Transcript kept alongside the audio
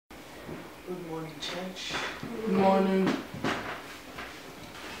Good morning, church. Good morning.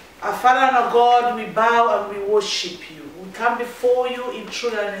 Our Father and our God, we bow and we worship you. We come before you in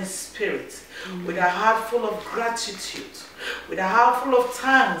truth and in spirit, with a heart full of gratitude, with a heart full of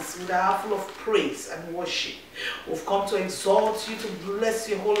thanks, with a heart full of praise and worship. We've come to exalt you, to bless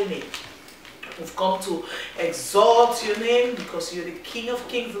your holy name. We've come to exalt your name because you're the King of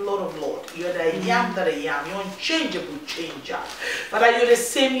Kings, the Lord of Lords. You're the I am that I am. You're unchangeable changer. Father, you're the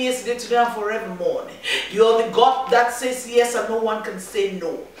same yesterday, today, and forevermore. You're the God that says yes and no one can say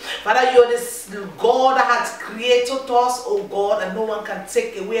no. Father, you're the God that has created us, oh God, and no one can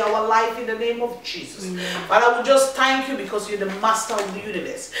take away our life in the name of Jesus. Father, we just thank you because you're the master of the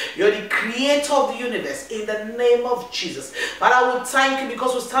universe. You're the creator of the universe in the name of Jesus. Father, we thank you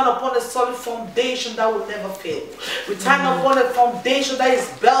because we stand upon a solid foundation that will never fail. We stand upon a foundation that is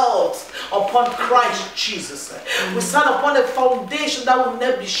built upon Christ Jesus. We stand upon a foundation that will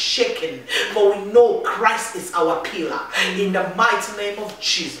never be shaken, for we know Christ is our pillar in the mighty name of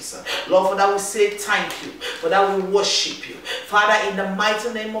Jesus. Lord, for that we say thank you, for that we worship you. Father, in the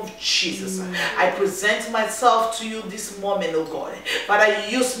mighty name of Jesus, I present myself to you this moment, oh God. Father,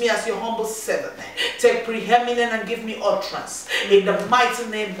 use me as your humble servant. Take preeminence and give me utterance in the mighty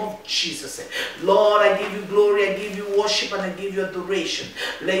name of Jesus. Lord, I give you glory, I give you worship, and I give you adoration.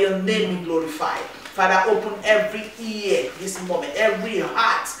 Let your name be glorified. Father, open every ear this moment, every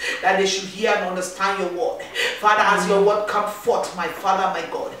heart, that they should hear and understand your word. Father, as your word come forth, my Father, my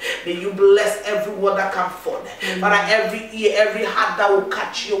God, may you bless every word that come forth. Father, every ear, every heart that will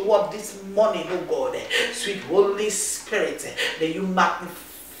catch your word this morning, oh God. Sweet Holy Spirit, may you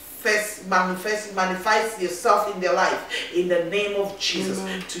manifest yourself in their life in the name of Jesus.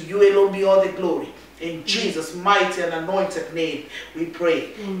 To you alone be all the glory. In Jesus' mighty and anointed name we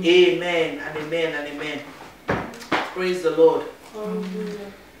pray. Amen and amen and amen. Praise the Lord.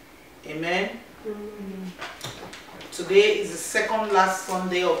 Amen. Today is the second last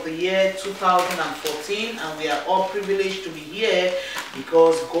Sunday of the year 2014, and we are all privileged to be here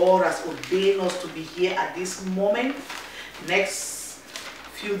because God has ordained us to be here at this moment. Next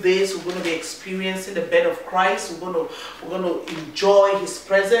few days we're going to be experiencing the bed of Christ. We're going to enjoy his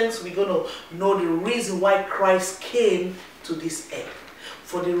presence. We're going to know the reason why Christ came to this earth.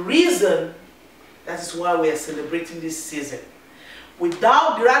 For the reason, that is why we are celebrating this season.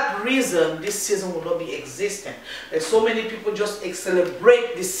 Without that reason, this season will not be existing. There's so many people just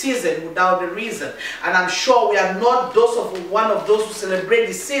celebrate the season without the reason. And I'm sure we are not one of those who celebrate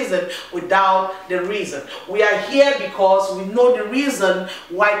the season without the reason. We are here because we know the reason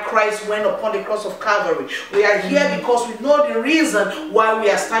why Christ went upon the cross of Calvary. We are here because we know the reason why we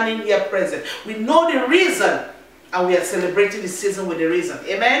are standing here present. We know the reason, and we are celebrating the season with the reason.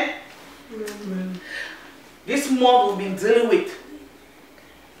 Amen? This month we've been dealing with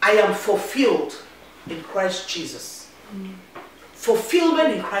I am fulfilled in Christ Jesus.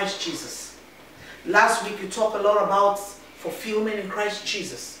 Fulfillment in Christ Jesus. Last week we talked a lot about fulfillment in Christ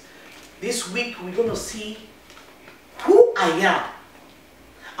Jesus. This week we're going to see who I am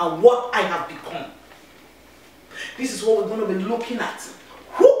and what I have become. This is what we're going to be looking at.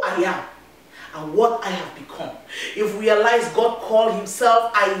 Who I am and what I have become. If we realize God called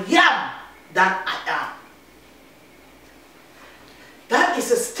himself I am that I am. That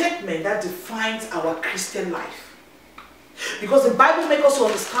is a statement that defines our Christian life. Because the Bible makes us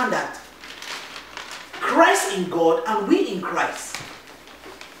understand that Christ in God and we in Christ.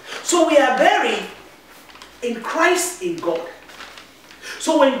 So we are buried in Christ in God.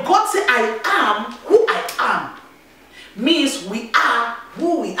 So when God says I am who I am, means we are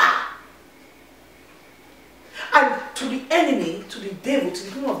who we are. And to the enemy, to the devil, to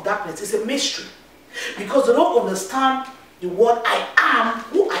the kingdom of darkness, it's a mystery. Because they don't understand the word I am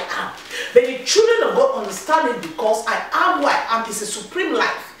who I am. But the children of God understand it because I am who I am is a supreme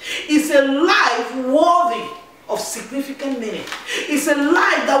life. It's a life worthy of significant meaning. It's a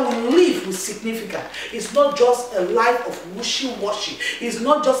life that will live with significance. It's not just a life of wishy-washy. It's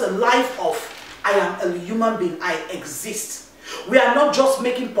not just a life of I am a human being, I exist. We are not just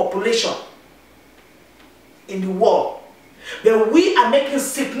making population in the world, but we are making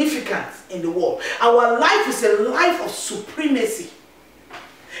significance in the world. Our life is a life of supremacy.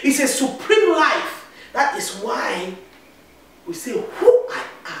 It's a supreme life. That is why we say who I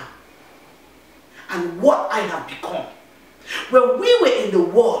am and what I have become. When we were in the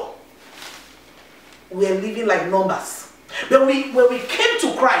world, we were living like numbers. But when we came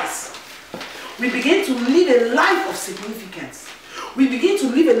to Christ, we began to live a life of significance. We begin to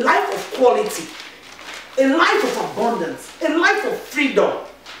live a life of quality. A life of abundance, a life of freedom.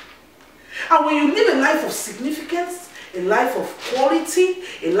 And when you live a life of significance, a life of quality,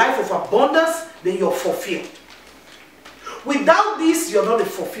 a life of abundance, then you're fulfilled. Without this, you're not a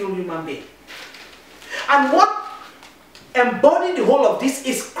fulfilled human being. And what embodies the whole of this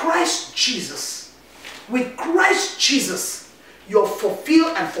is Christ Jesus. With Christ Jesus, you're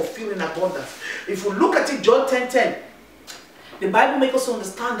fulfilled and fulfilled in abundance. If we look at it, John 10:10, the Bible makes us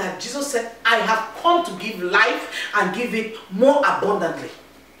understand that Jesus said, I have come to give life and give it more abundantly.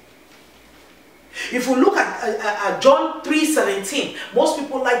 If we look at John 3:17, most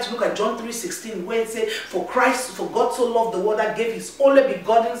people like to look at John 3:16, where it says, for God so loved the world that gave his only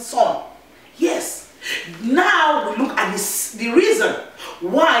begotten Son. Yes. Now we look at the reason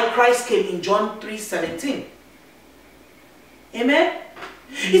why Christ came in John 3:17. Amen?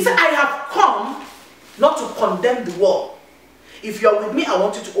 He said, I have come not to condemn the world. If you are with me, I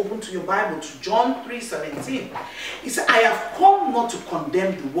want you to open to your Bible to John 3:17. He said, I have come not to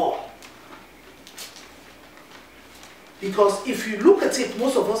condemn the world. Because if you look at it,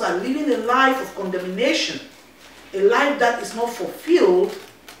 most of us are living a life of condemnation. A life that is not fulfilled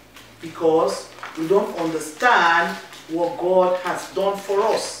because we don't understand what God has done for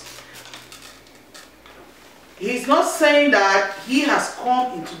us. He's not saying that he has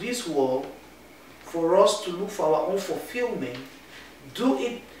come into this world for us to look for our own fulfillment. Do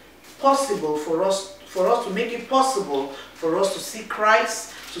it possible for us to make it possible for us to see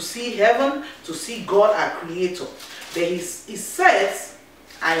Christ, to see heaven, to see God our Creator. But he says,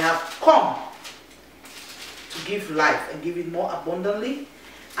 I have come to give life and give it more abundantly.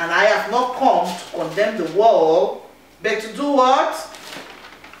 And I have not come to condemn the world, but to do what?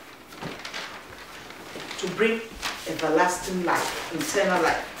 To bring everlasting life, eternal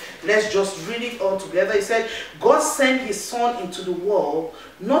life. Let's just read it all together. He said, God sent his Son into the world,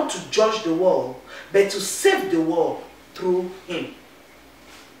 not to judge the world, but to save the world through him.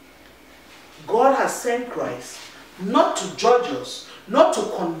 God has sent Christ not to judge us, not to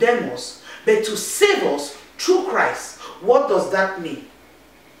condemn us, but to save us through Christ. What does that mean?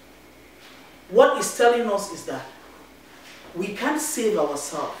 What it's telling us is that we can't save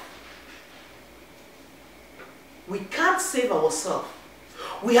ourselves. We can't save ourselves.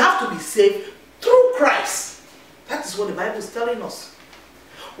 We have to be saved through Christ. That is what the Bible is telling us.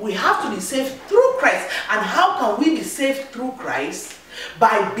 We have to be saved through Christ. And how can we be saved through Christ?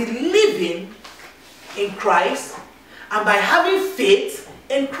 By believing in Christ and by having faith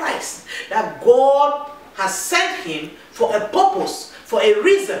in Christ. That God has sent him for a purpose, for a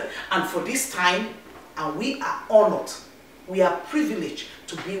reason, and for this time, and we are honored. We are privileged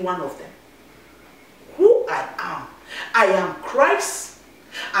to be one of them. Who I am. I am Christ.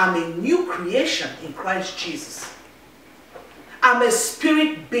 I'm a new creation in Christ Jesus. I'm a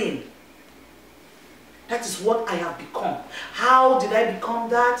spirit being. That is what I have become. How did I become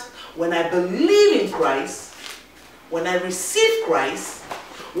that? When I believe in Christ, when I received Christ,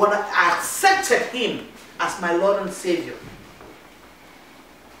 when I accepted him as my Lord and Savior.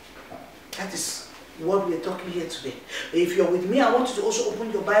 That is what we're talking here today. If you're with me, I want you to also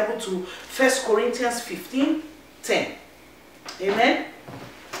open your Bible to 1 Corinthians 15:10. Amen?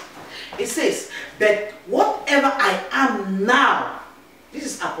 It says, but whatever I am now, this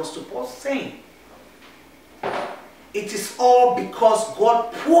is Apostle Paul saying, it is all because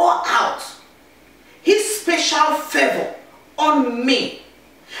God poured out his special favor on me.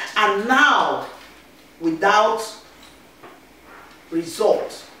 And now, without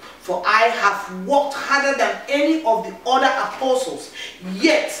result, for I have worked harder than any of the other apostles,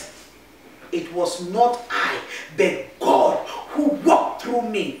 yet it was not I, but God who worked through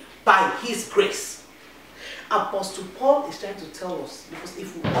me by his grace. Apostle Paul is trying to tell us, because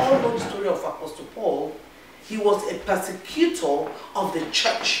if we all know the story of Apostle Paul, he was a persecutor of the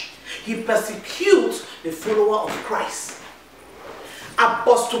church. He persecutes the follower of Christ.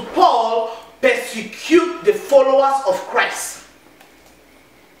 Apostle Paul persecutes the followers of Christ.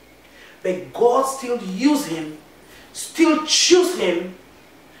 But God still used him, still chose him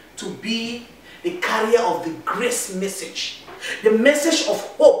to be the carrier of the grace message. The message of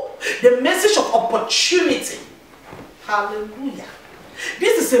hope. The message of opportunity. Hallelujah.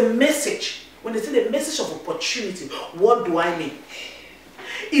 This is a message. When they say the message of opportunity, what do I mean?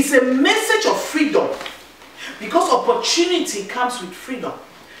 It's a message of freedom. Because opportunity comes with freedom.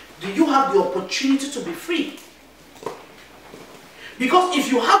 Do you have the opportunity to be free? Because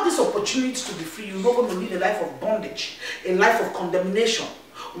if you have this opportunity to be free, you're not going to live a life of bondage, a life of condemnation.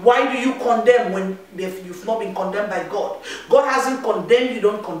 Why do you condemn when you've not been condemned by God? God hasn't condemned you,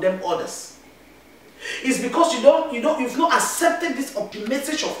 don't condemn others. It's because you've not accepted this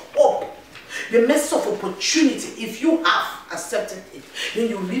message of hope. the message of opportunity, if you have accepted it, then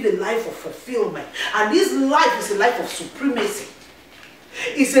you live a life of fulfillment. And this life is a life of supremacy.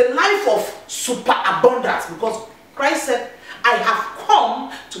 It's a life of superabundance, because Christ said, I have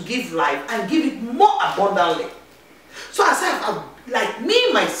come to give life and give it more abundantly. So as I have, like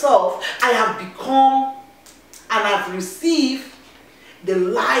me myself, I have become and I've received the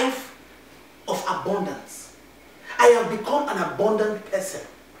life of abundance. I have become an abundant person.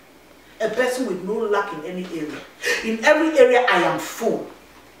 A person with no lack in any area. In every area I am full.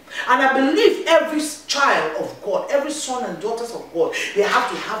 And I believe every child of God, every son and daughters of God, they have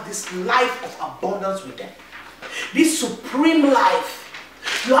to have this life of abundance with them. This supreme life.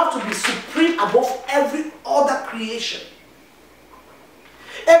 You have to be supreme above every other creation.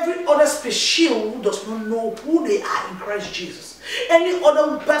 Every other species who does not know who they are in Christ Jesus. Any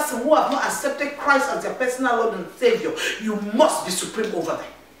other person who has not accepted Christ as their personal Lord and Savior, you must be supreme over them.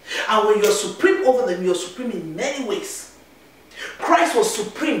 And when you're supreme over them, you're supreme in many ways. Christ was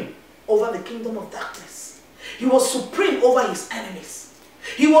supreme over the kingdom of darkness. He was supreme over his enemies.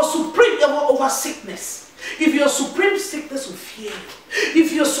 He was supreme over sickness. If you're supreme, sickness will fear you.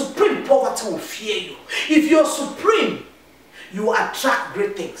 If you're supreme, poverty will fear you. If you're supreme, you attract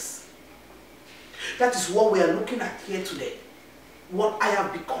great things. That is what we are looking at here today. What I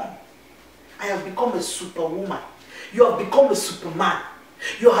have become. I have become a superwoman. You have become a superman.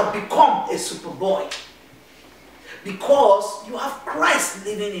 You have become a superboy. Because you have Christ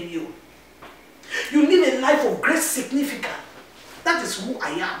living in you. You live a life of great significance. That is who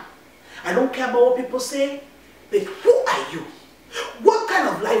I am. I don't care about what people say, but who are you? What kind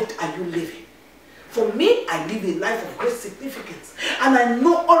of life are you living? For me, I live a life of great significance. And I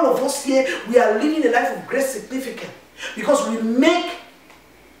know all of us here, we are living a life of great significance. Because we make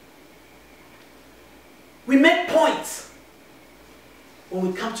points when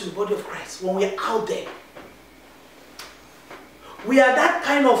we come to the body of Christ, when we are out there. We are that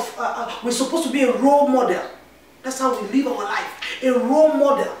kind of, we're supposed to be a role model. That's how we live our life. A role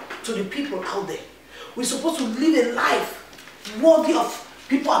model to the people out there. We're supposed to live a life worthy of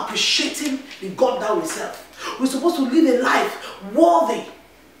people appreciating the God that we serve. We're supposed to live a life worthy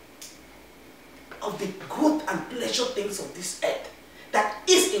of the good and pleasure things of this earth that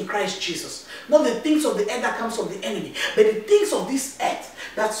is in Christ Jesus. Not the things of the earth that comes from the enemy, but the things of this earth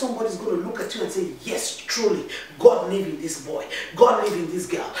that somebody's going to look at you and say, yes, truly, God live in this boy, God live in this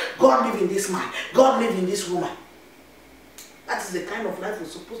girl, God live in this man, God live in this woman. That is the kind of life we're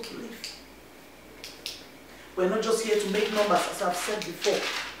supposed to live. We're not just here to make numbers, as I've said before.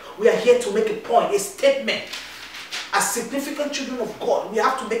 We are here to make a point, a statement. As significant children of God, we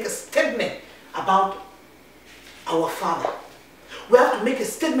have to make a statement about our Father. We have to make a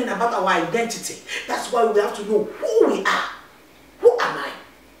statement about our identity. That's why we have to know who we are. Who am I?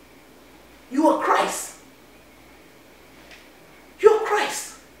 You are Christ. You are Christ.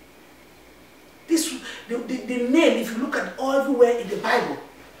 The name, if you look at all everywhere in the Bible,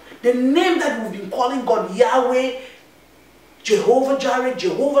 the name that we've been calling God, Yahweh, Jehovah Jireh,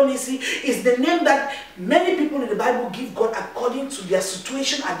 Jehovah Nissi, is the name that many people in the Bible give God according to their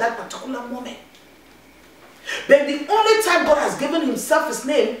situation at that particular moment. But the only time God has given himself his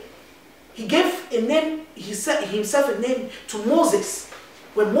name, he gave a name, he set himself a name to Moses.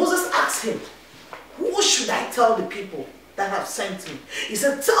 When Moses asked him, who should I tell the people that have sent me? He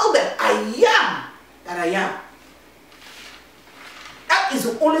said, tell them, I am that I am. That is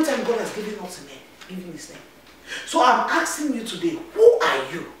the only time God has given us a name, giving his name. So I'm asking you today, who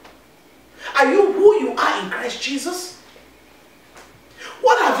are you? Are you who you are in Christ Jesus?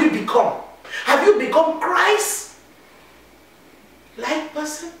 What have you become? Have you become Christ-like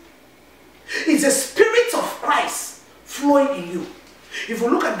person? It's the Spirit of Christ flowing in you. If you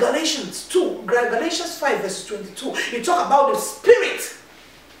look at Galatians 5 verse 22, it talks about the Spirit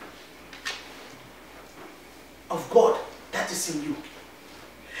of God that is in you.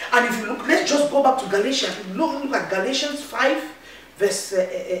 And if you look, let's just go back to Galatians. If you look at Galatians 5 verse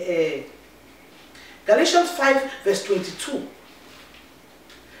 22.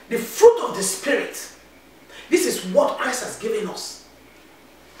 The fruit of the Spirit. This is what Christ has given us.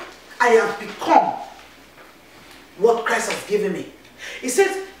 I have become what Christ has given me. He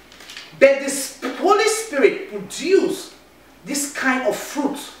says, but the Holy Spirit produces this kind of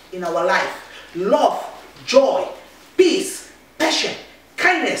fruit in our life. Love, joy, peace, patience,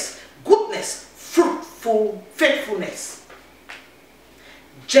 kindness, goodness, fruitful, faithfulness,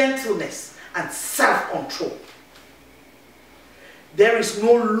 gentleness, and self-control. There is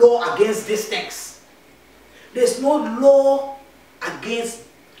no law against these things. There's no law against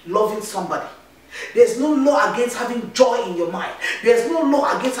loving somebody. There's no law against having joy in your mind. There's no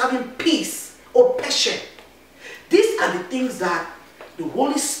law against having peace. or patient. These are the things that the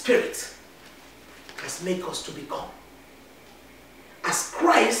Holy Spirit has made us to become. As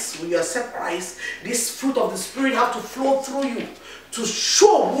Christ, when you accept Christ, this fruit of the Spirit have to flow through you to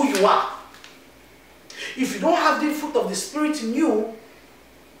show who you are. If you don't have the fruit of the Spirit in you,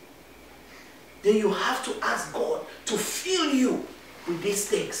 then you have to ask God to fill you with these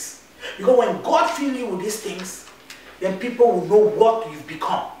things. Because when God fills you with these things, then people will know what you've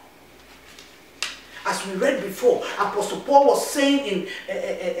become. As we read before, Apostle Paul was saying in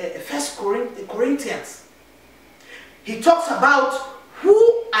 1 Corinthians, he talks about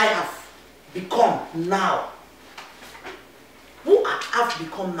who I have become now. Who I have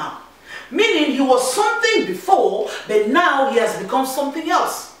become now. Meaning he was something before, but now he has become something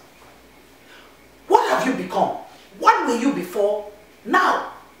else. What have you become? What were you before?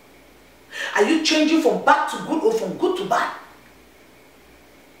 Now. Are you changing from bad to good or from good to bad?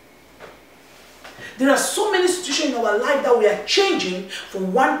 There are so many situations in our life that we are changing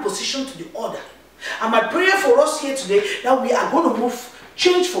from one position to the other. And my prayer for us here today, that we are going to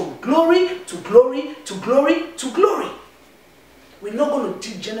change from glory to glory to glory to glory. We're not going to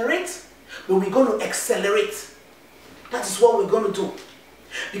degenerate, but we're going to accelerate. That is what we're going to do.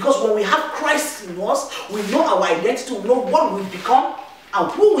 Because when we have Christ in us, we know our identity, we know what we've become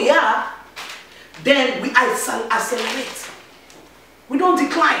and who we are, then we accelerate. We don't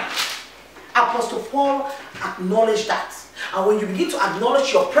decline. Apostle Paul acknowledged that. And when you begin to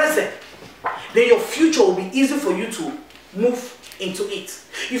acknowledge your present, then your future will be easy for you to move into it.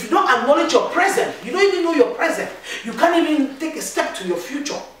 If you don't acknowledge your present, you don't even know your present, you can't even take a step to your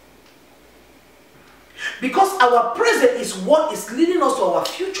future. Because our present is what is leading us to our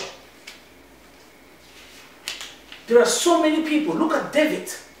future. There are so many people. Look at David.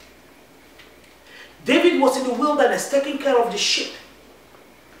 David was in the wilderness taking care of the sheep.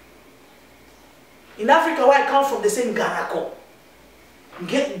 In Africa, where I come from, they say Ngarako.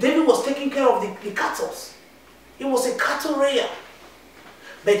 David was taking care of the cattle. He was a cattle rearer.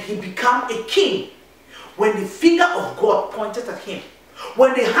 But he became a king when the finger of God pointed at him.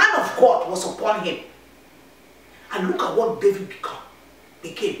 When the hand of God was upon him. And look at what David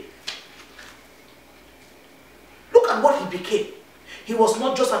became. Look at what he became. He was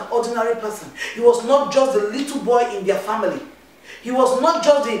not just an ordinary person. He was not just the little boy in their family. He was not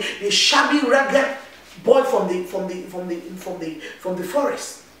just the shabby, ragged boy from the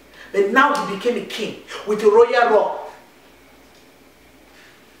forest. But now he became a king with a royal robe.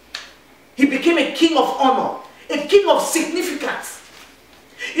 He became a king of honor, a king of significance.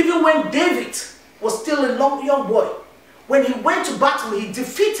 Even when David was still a young boy, when he went to battle, he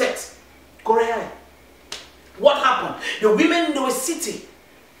defeated Goliath. What happened? The women in the city,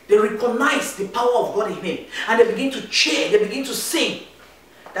 they recognized the power of God in him, and they begin to cheer, they begin to sing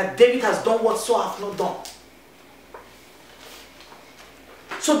that David has done what Saul hath not done.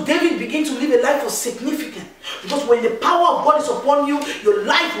 So David began to live a life of significance, because when the power of God is upon you, your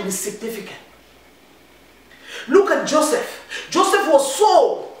life will be significant. Look at Joseph. Joseph was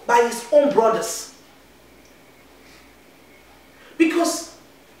sold by his own brothers because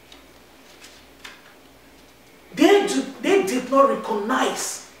they did not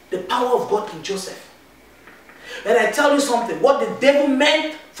recognize the power of God in Joseph. And I tell you something, what the devil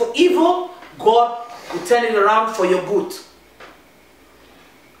meant for evil, God will turn it around for your good.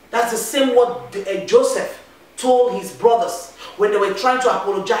 That's the same what Joseph told his brothers when they were trying to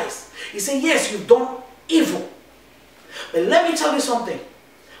apologize. He said, yes, you've done evil. But let me tell you something.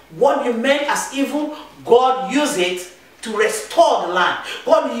 What you meant as evil, God used it to restore the land.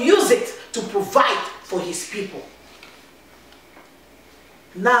 God used it to provide for his people.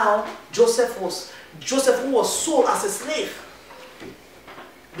 Now, Joseph who was sold as a slave,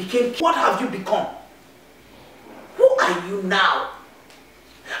 became, what have you become? Who are you now?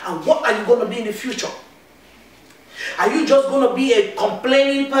 And what are you going to be in the future? Are you just going to be a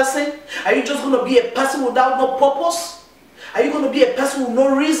complaining person? Are you just going to be a person without no purpose? Are you going to be a person with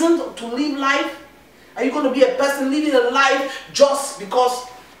no reason to live life? Are you going to be a person living a life just because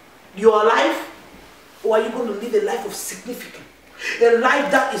you're alive? Or are you going to live a life of significance? A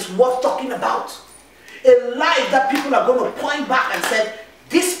life that is worth talking about. A life that people are going to point back and say,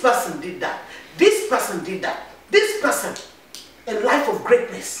 this person did that. This person did that. This person. A life of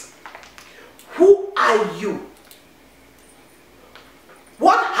greatness. Who are you?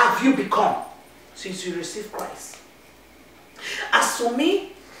 What have you become since you received Christ? As for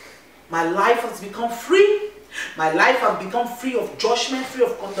me, my life has become free. My life has become free of judgment, free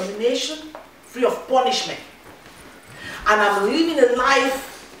of condemnation, free of punishment. And I'm living a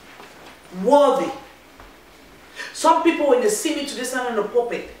life worthy. Some people, when they see me today standing in the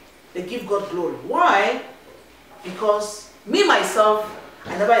pulpit, they give God glory. Why? Because me, myself,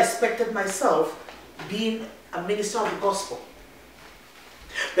 I never expected myself being a minister of the gospel.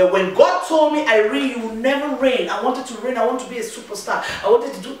 But when God told me, Irene, you will never reign. I wanted to reign. I want to be a superstar. I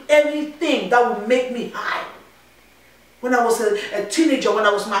wanted to do anything that would make me high. When I was a teenager, when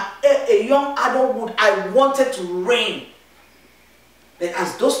I was a young adulthood, I wanted to reign. But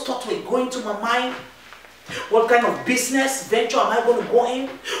as those thoughts were going to my mind, what kind of business venture am I going to go in?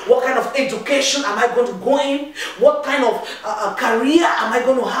 What kind of education am I going to go in? What kind of career am I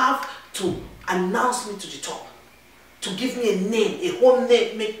going to have to announce me to the top? To give me a name, a home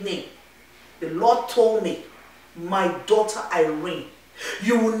name, make name. The Lord told me, my daughter Irene,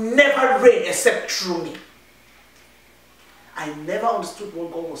 you will never reign except through me. I never understood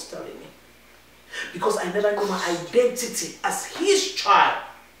what God was telling me. Because I never knew my identity as his child.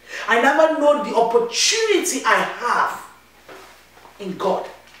 I never know the opportunity I have in God.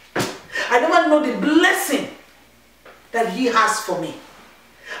 I never know the blessing that he has for me.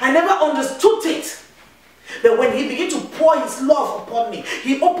 I never understood it. But when he began to pour his love upon me,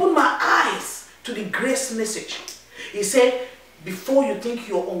 he opened my eyes to the grace message. He said, before you think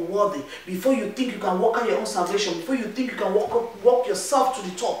you're unworthy, before you think you can walk out your own salvation, before you think you can walk yourself to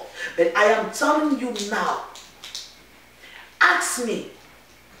the top, but I am telling you now, ask me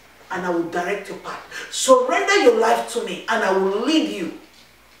and I will direct your path. Surrender your life to me and I will lead you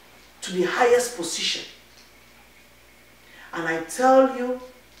to the highest position. And I tell you,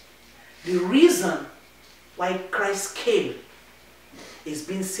 the reason why Christ came is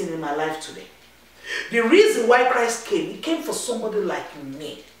being seen in my life today. The reason why Christ came, he came for somebody like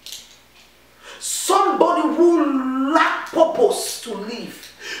me. Somebody who lacked purpose to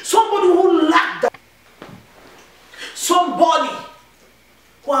live. Somebody who lacked that. Somebody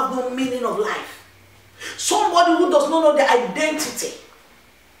who has no meaning of life. Somebody who does not know their identity.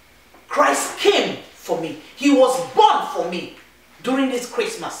 Christ came for me. He was born for me during this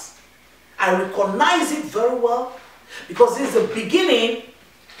Christmas. I recognize it very well because this is the beginning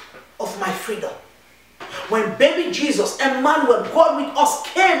of my freedom. When baby Jesus, Emmanuel, God with us,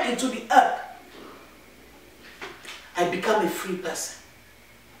 came into the earth, I became a free person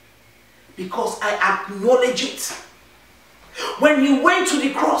because I acknowledge it. When he went to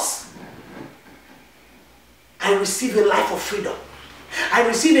the cross, I received a life of freedom. I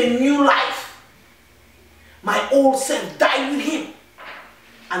received a new life. My old self died with him.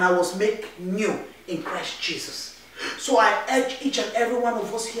 And I was made new in Christ Jesus. So I urge each and every one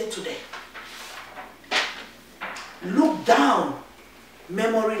of us here today. Look down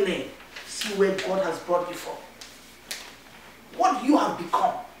memory lane. See where God has brought you from. What you have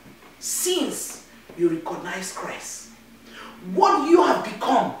become since you recognize Christ. What you have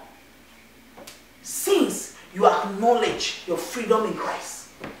become since you acknowledge your freedom in Christ.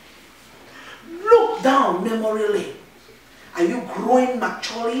 Look down memory lane. Are you growing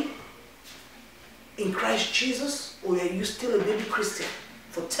maturely in Christ Jesus? Or are you still a baby Christian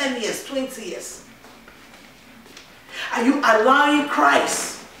for 10 years, 20 years? Are you allowing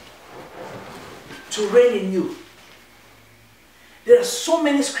Christ to reign in you? There are so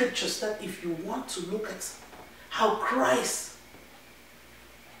many scriptures that if you want to look at how Christ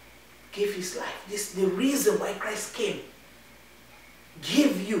gave his life, this the reason why Christ came,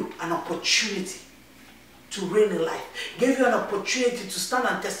 give you an opportunity to reign in life, gave you an opportunity to stand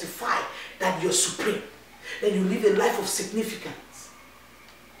and testify that you're supreme, that you live a life of significance.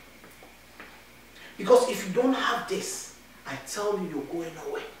 Because if you don't have this, I tell you, you're going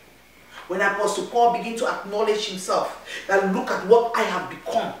nowhere. When Apostle Paul began to acknowledge himself, that look at what I have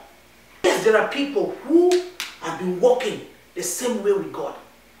become. Yes, there are people who have been walking the same way with God,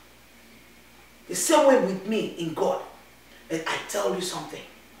 the same way with me in God. And I tell you something.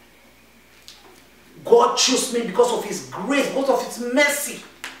 God chose me because of his grace, because of his mercy.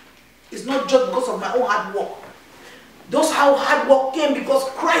 It's not just because of my own hard work. Those how hard work came because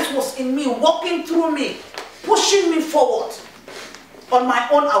Christ was in me, walking through me, pushing me forward. On my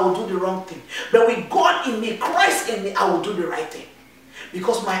own, I will do the wrong thing. But with God in me, Christ in me, I will do the right thing.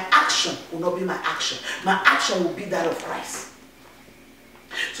 Because my action will not be my action. My action will be that of Christ.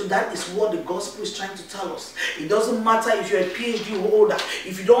 So that is what the gospel is trying to tell us. It doesn't matter if you're a PhD holder.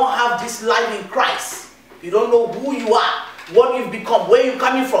 If you don't have this life in Christ, you don't know who you are, what you've become, where you're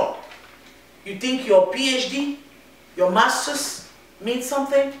coming from. You think your PhD, your master's means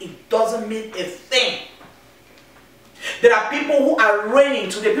something? It doesn't mean a thing. There are people who are reigning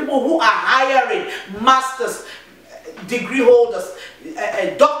today, people who are hiring masters degree holders,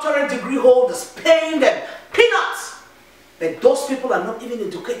 doctorate degree holders, paying them peanuts. But those people are not even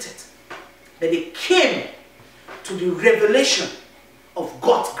educated. But they came to the revelation of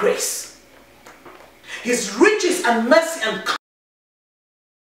God's grace. His riches and mercy and